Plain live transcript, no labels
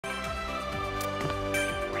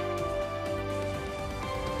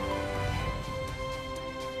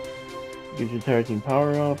gives your entire team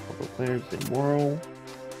power up. Couple players, same world.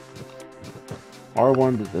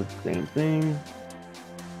 R1 does the same thing.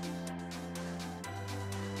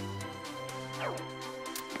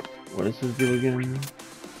 What does this do again?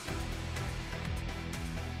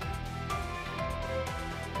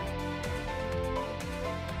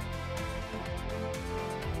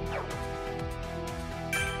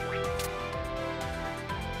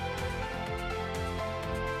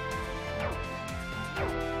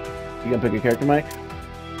 You gonna pick a character, Mike?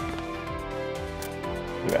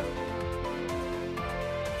 Okay.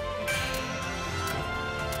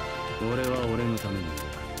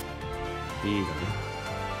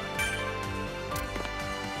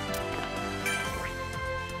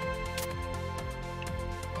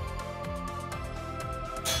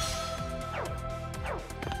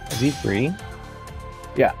 Is he free?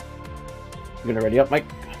 Yeah. You gonna ready up, Mike?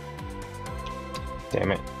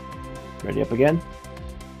 Damn it. Ready up again?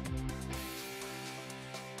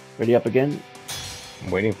 Ready up again?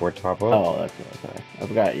 I'm waiting for it to pop up. Oh, that's okay. I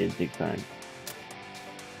forgot it takes time.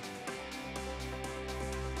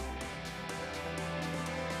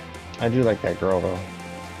 I do like that girl though.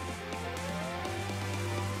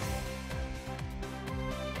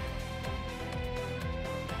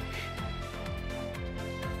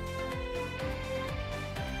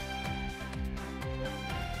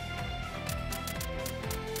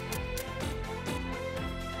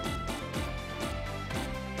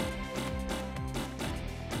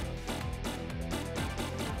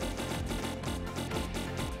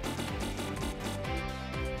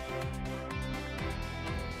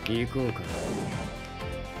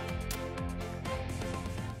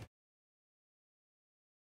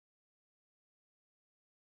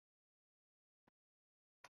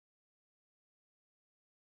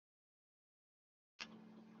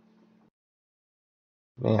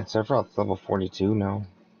 Man, Sephiroth's level 42 now.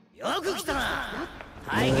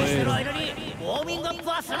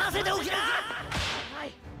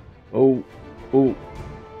 Oh, oh,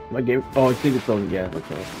 my game. Oh, I think it's on. Yeah,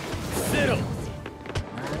 that's all.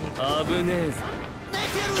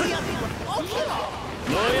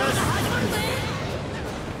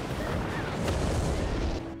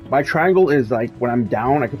 My triangle is like when I'm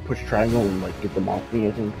down, I can push triangle and like get them off me.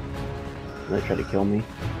 I think. And they try to kill me.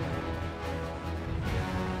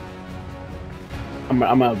 I'm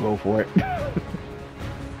gonna go for it.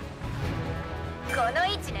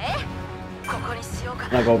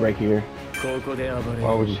 I'll go right here.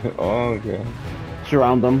 Why would you? Oh, okay.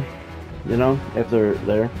 Surround them, you know, if they're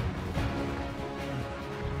there.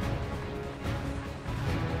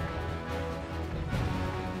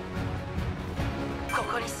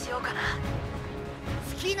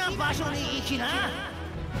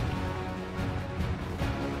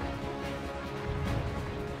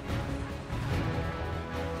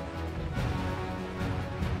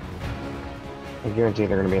 I guarantee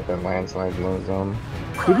they're gonna be at the landslide low zone.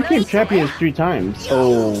 We became champions 3 times.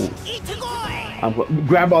 Oh,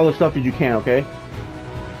 grab all the stuff that you can, okay?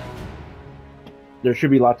 There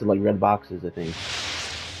should be lots of like red boxes, I think.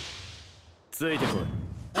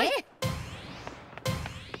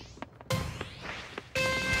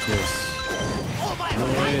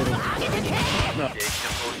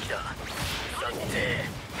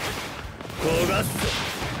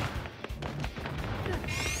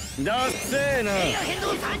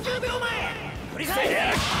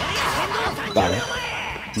 Got it.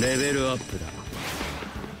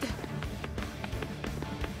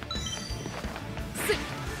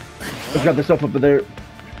 Let's got the stuff up there.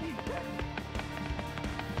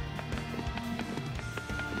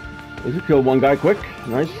 Let's just kill one guy quick.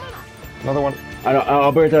 Nice. Another one.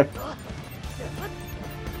 I'll be right there.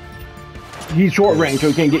 He's short range, so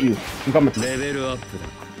he can't get you. I'm coming.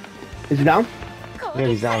 Is he down? Yeah,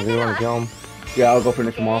 he's down. Do you want to kill him? Yeah, I'll go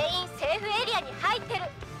finish him off. You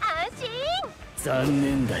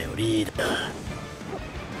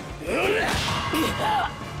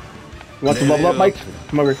want to level up, Mike?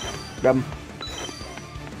 Come over. Grab him.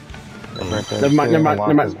 Right there. Never mind, never mind,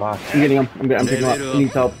 never mind. Box. I'm getting him. I'm picking him up. He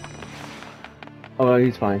needs help. Oh,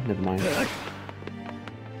 he's fine. Never mind.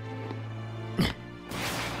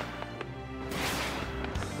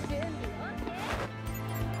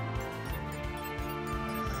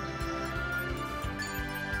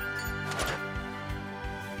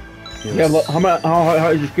 Yeah, how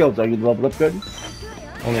is your skills? Are you leveled up good?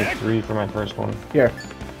 Only 3 for my first one. Here.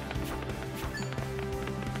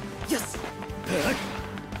 Yes.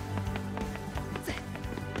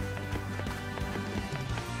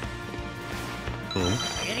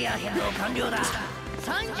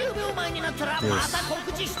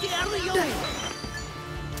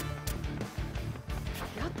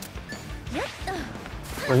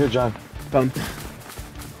 Right here, John. Found him.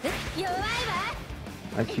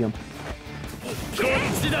 I see him.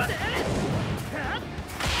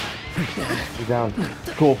 He's down.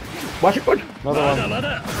 Cool. Watch it. Watch it. Another one.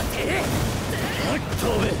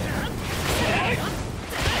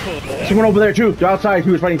 Someone over there too. They're outside.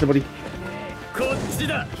 He was fighting somebody.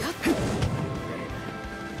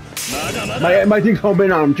 My thing's home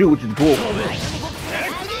in on him too, which is cool.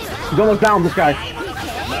 He's almost down. This guy.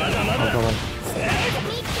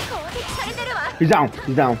 He's down.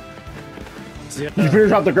 He's down. Did you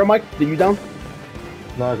finish off the girl, Mike? Did you down?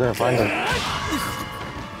 No, I couldn't find him.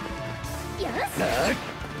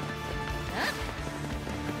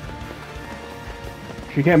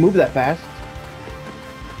 She can't move that fast.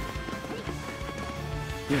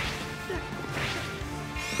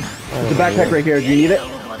 There's a backpack right here. Do you need it?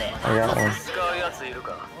 I got one.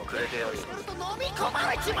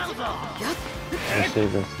 Let's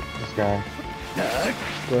save this guy.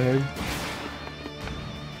 Go ahead.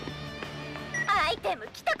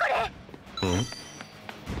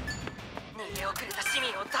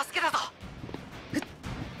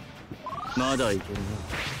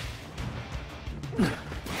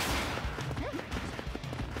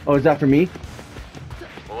 Oh, is that for me?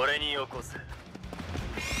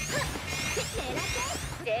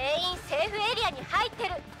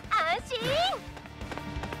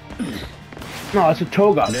 No, it's a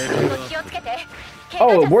toga.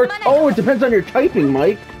 Oh, it works. Oh, it depends on your typing,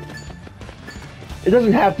 Mike. It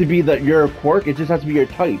doesn't have to be that you're a quirk. It just has to be your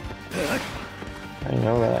type. I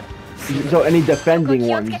know that. So any defending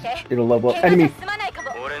ones, it'll level up. Enemy.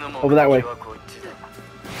 Over that way.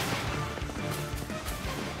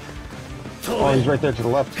 Oh, he's right there to the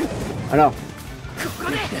left. I know.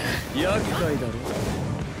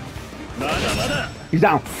 He's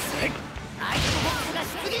down.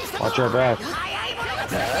 Watch your back.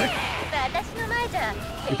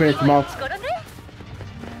 You finished him off.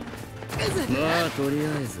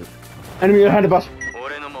 Enemy ahead of us.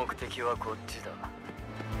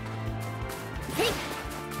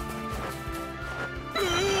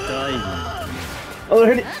 Oh,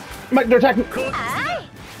 they're hitting. Mike, they're attacking.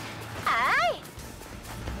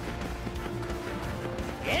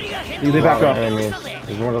 They back off.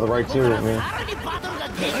 There's one to the right too with me.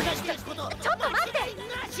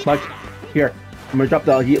 Mike, here. I'm gonna drop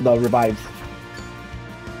the revives.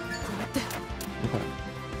 Okay.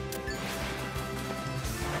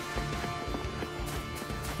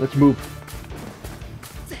 Let's move.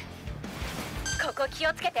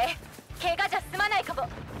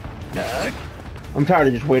 I'm tired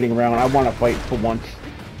of just waiting around. I want to fight for once.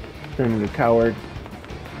 I'm a coward.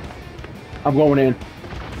 I'm going in.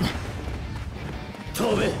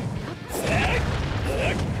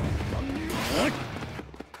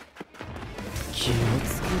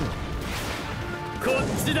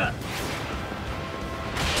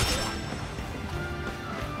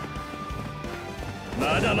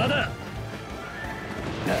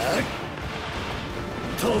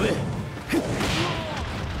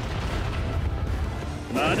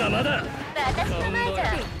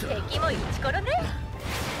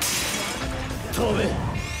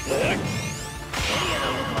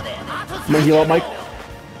 I'm gonna heal up, Mike.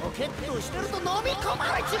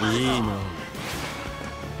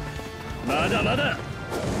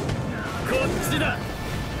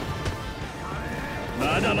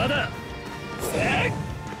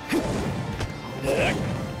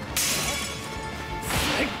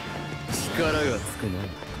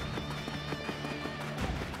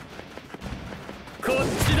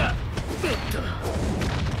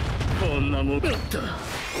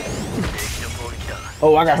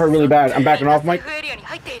 Oh, I got hurt really bad. I'm backing off, Mike.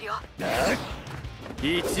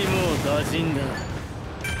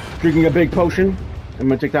 Drinking a big potion. I'm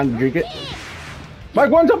gonna take time to drink it. Mike,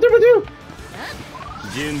 one's up there with you.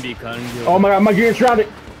 Oh my god, Mike, you're getting surrounded.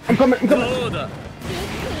 I'm coming. I'm coming.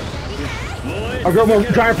 I'll go more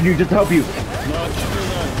trying for you just to help you.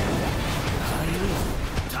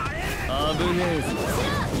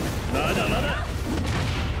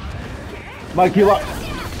 Mike, heal up.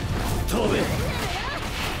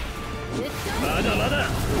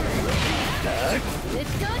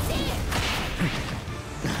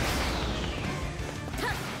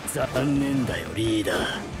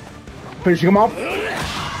 Finishing him off.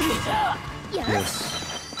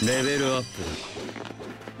 Level up.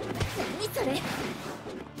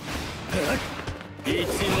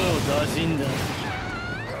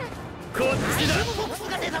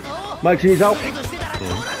 Mike, she needs help. Level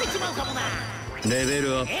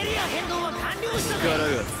up.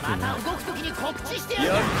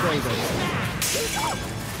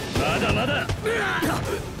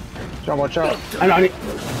 John, watch out. I know.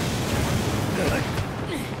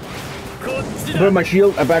 Put my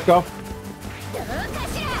shield. I backed off.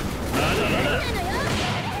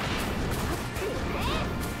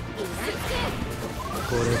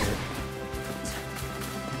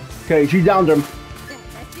 Okay, she downed him.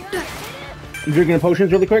 You drinking the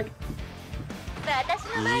potions really quick?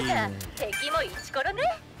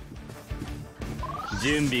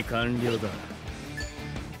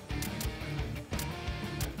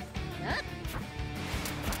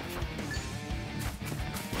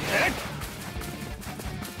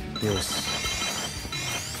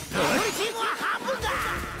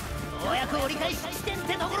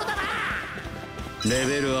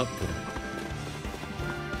 Level up.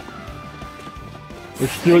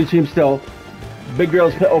 It's really team still. Big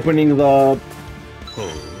girl's opening the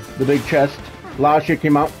big chest. A lot of shit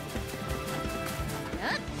came out.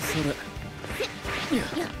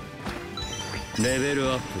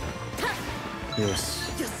 Level up. Yes.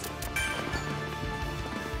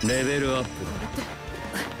 Level up.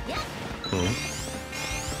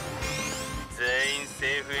 全員セ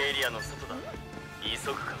ーフエリアの外だ。急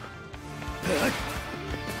ぐか。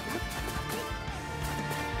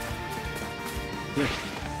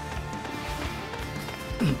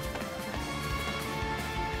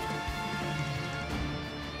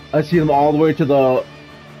I see them all the way to the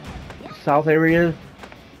south area.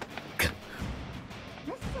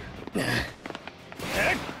 残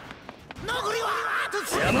りはあと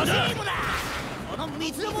チームだ。この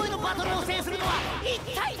三つどもえのバトルを制するのは一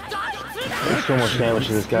体どいつだ。 There's so much damage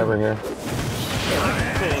to this guy right here. こ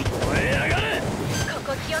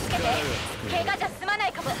こ気をつけて。怪我じゃ済まな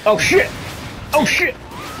いかも。 Oh shit! Oh shit!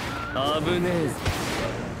 危ねえぞ。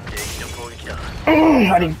敵の攻撃だ。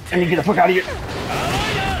I need to get the fuck out of here.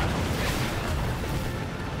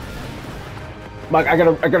 Mike, I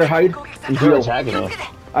gotta hide and You're heal. attacking me.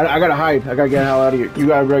 I gotta hide. I gotta get the hell out of here. You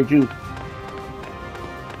gotta right too.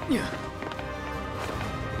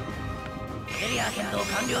 エリア変動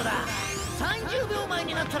完了だ。30秒前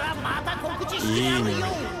になったらまた告知してやるよ。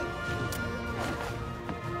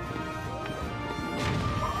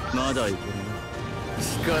まだいけるな。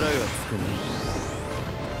力がつくね。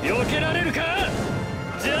避けられるか。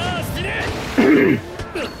じゃあ死ね。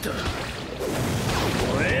おっと。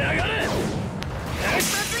燃え上がれ。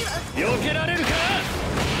避けられるか。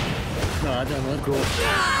まだまだ。ここ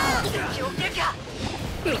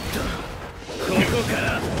か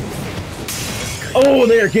ら。 Oh,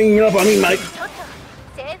 they are ganging up on me, Mike. ちょっと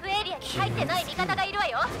セーフエリアに入ってない味方がいるわ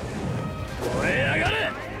よ。燃え上が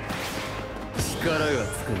れ。力が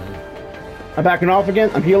つくね。 I'm backing off again.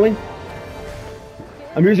 I'm healing.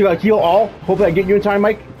 I'm using a heal all. Hopefully I get you in time,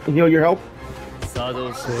 Mike, and heal your health. 作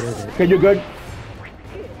動それで。 Okay, you're good.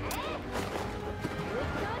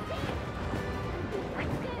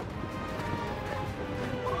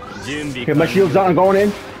 Okay, my shield's out. I'm going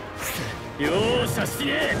in. 容赦し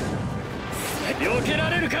ねえ。避けら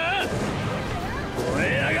れるか。燃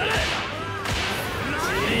え上がれ。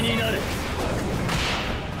塵になれ。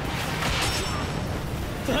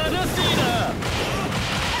正しいな。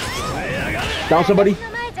燃え上がれ。 Down somebody. の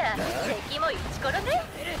前じゃ敵も撃ち殺せ。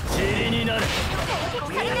塵になれ。殺さ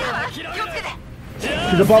れてるわ。気をつけて。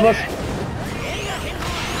 She's above us.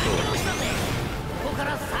 ここか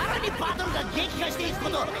らさらにバトルが激化していくこ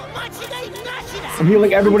と間違いなしだ。 I'm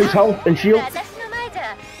healing everybody's health and shield. 私の前じ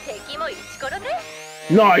ゃ敵も撃ち殺せ。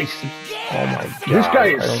 Nice. Oh my god. This guy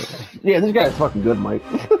I don't- is. Yeah, this guy is fucking good, Mike.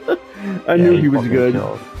 I Yeah, knew he was fucking good.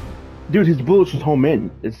 killed. Dude, his bullets just home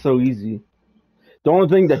in. It's so easy. The only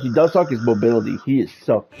thing that he does suck is mobility. He is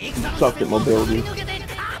sucked. He sucked at mobility. 抜けて勝っ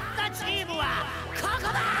たチームはここ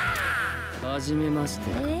だ。はじめまして。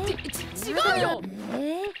違うよ。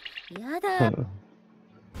やだ。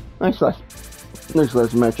 Nice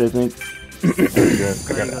last match, I think.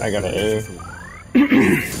 Good. I got an A.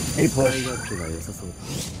 A plus.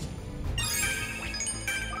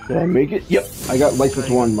 Did I make it? Yep. I got license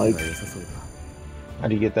 1, Mike. How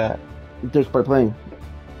do you get that? Just by playing.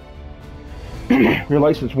 Your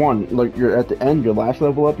license 1, like you're at the end, your last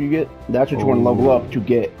level up you get, that's what you want to level up to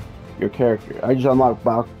get your character. I just unlocked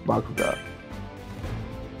Bakugan.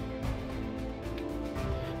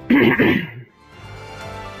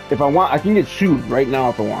 If I want, I can get sued right now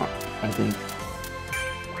if I want, I think.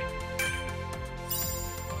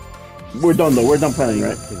 We're done though, we're done playing,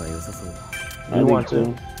 right? I You think want so.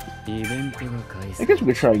 to? I guess we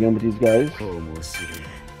could try again with these guys.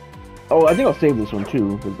 Oh, I think I'll save this one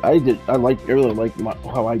too, because I really liked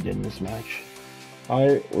how I did in this match.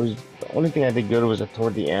 The only thing I did good was that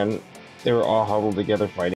toward the end, they were all huddled together fighting.